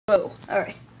Whoa,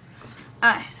 alright.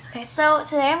 Alright, okay, so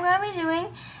today I'm going to be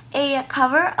doing a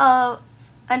cover of,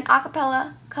 an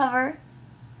acapella cover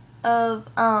of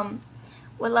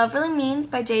What Love Really Means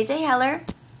by J.J. Heller.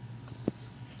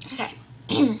 Okay.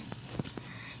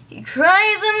 He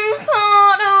cries in the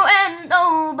corner and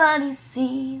nobody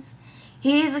sees.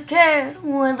 He's a kid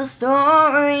with a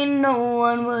story no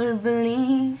one would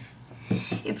believe.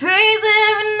 He prays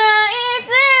every night,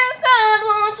 dear God,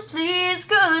 won't you please,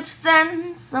 could you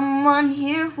send someone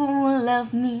here who will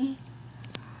love me?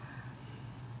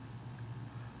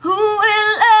 Who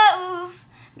will love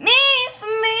me for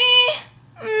me,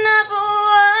 not for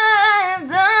what I've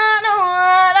done or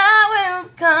what I will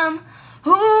become.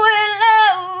 Who will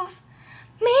love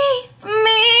me for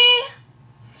me,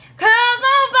 'cause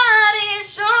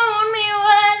nobody's shown me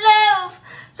what love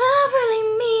really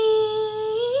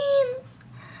means.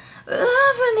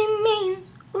 Love really means,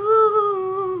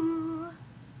 ooh.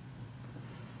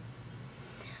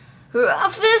 Her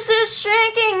office is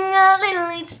shrinking a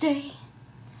little each day.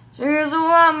 She's a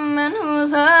woman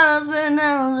whose husband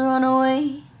has run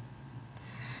away.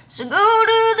 She'll go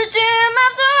to the gym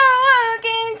after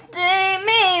working today.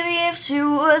 Maybe if she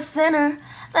was thinner,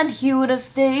 then he would have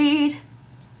stayed.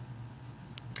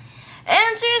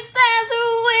 And she says, who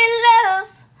will love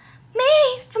me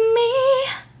for me,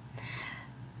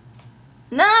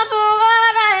 not for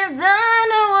what I have done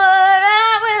or what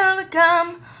I will become.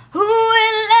 Who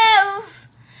will love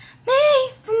me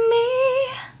for me,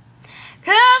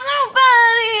 'cause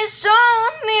nobody's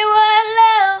shown me what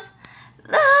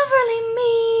love really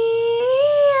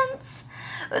means.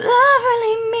 What love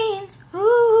really means,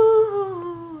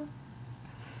 ooh.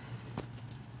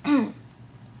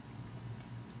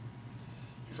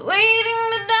 He's waiting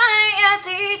to die as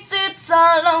he sits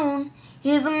alone.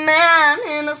 He's a man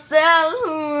in a cell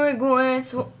who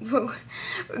regrets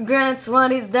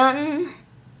what he's done.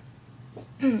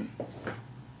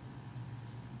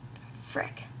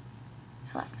 Frick.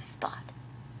 I lost my spot.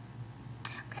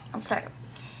 Okay, I'll start.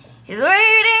 He's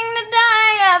waiting to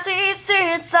die as he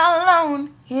sits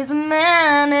alone. He's a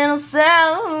man in a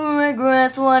cell who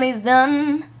regrets what he's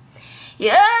done. He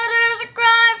utters a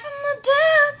cry from the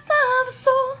depths of his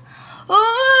soul.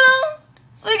 Oh Lord,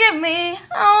 forgive me,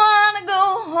 I wanna go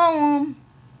home.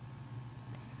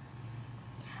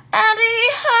 And he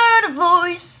heard a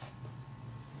voice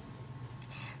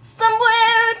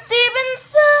somewhere deep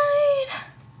inside.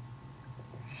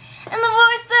 And the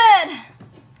voice said,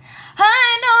 I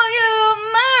know you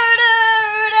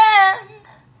murdered and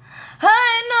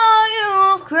I know you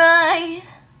cried.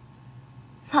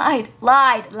 Lied,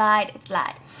 it's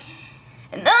lied.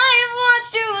 And I've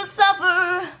watched you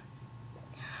suffer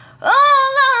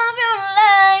all of your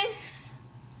life.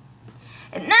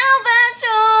 And now that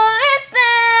you're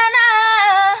listening,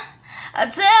 I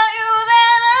tell you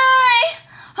that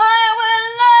I will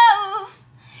love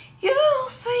you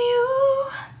for you,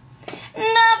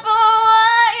 not for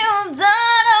what you've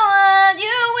done or what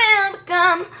you will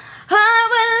become. I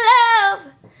will love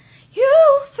you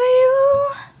for you.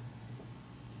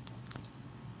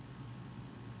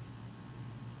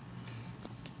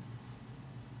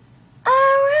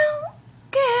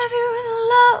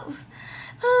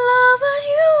 That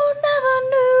you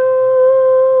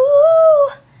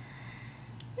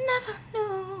never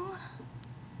knew.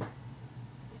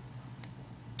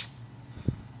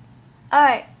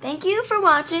 Alright, thank you for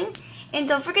watching, and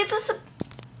don't forget to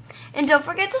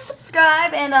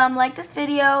subscribe and like this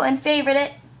video and favorite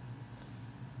it.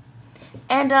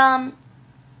 And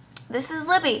this is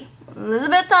Libby,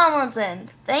 Elizabeth Tomlinson.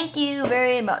 Thank you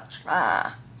very much.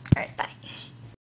 Alright, bye.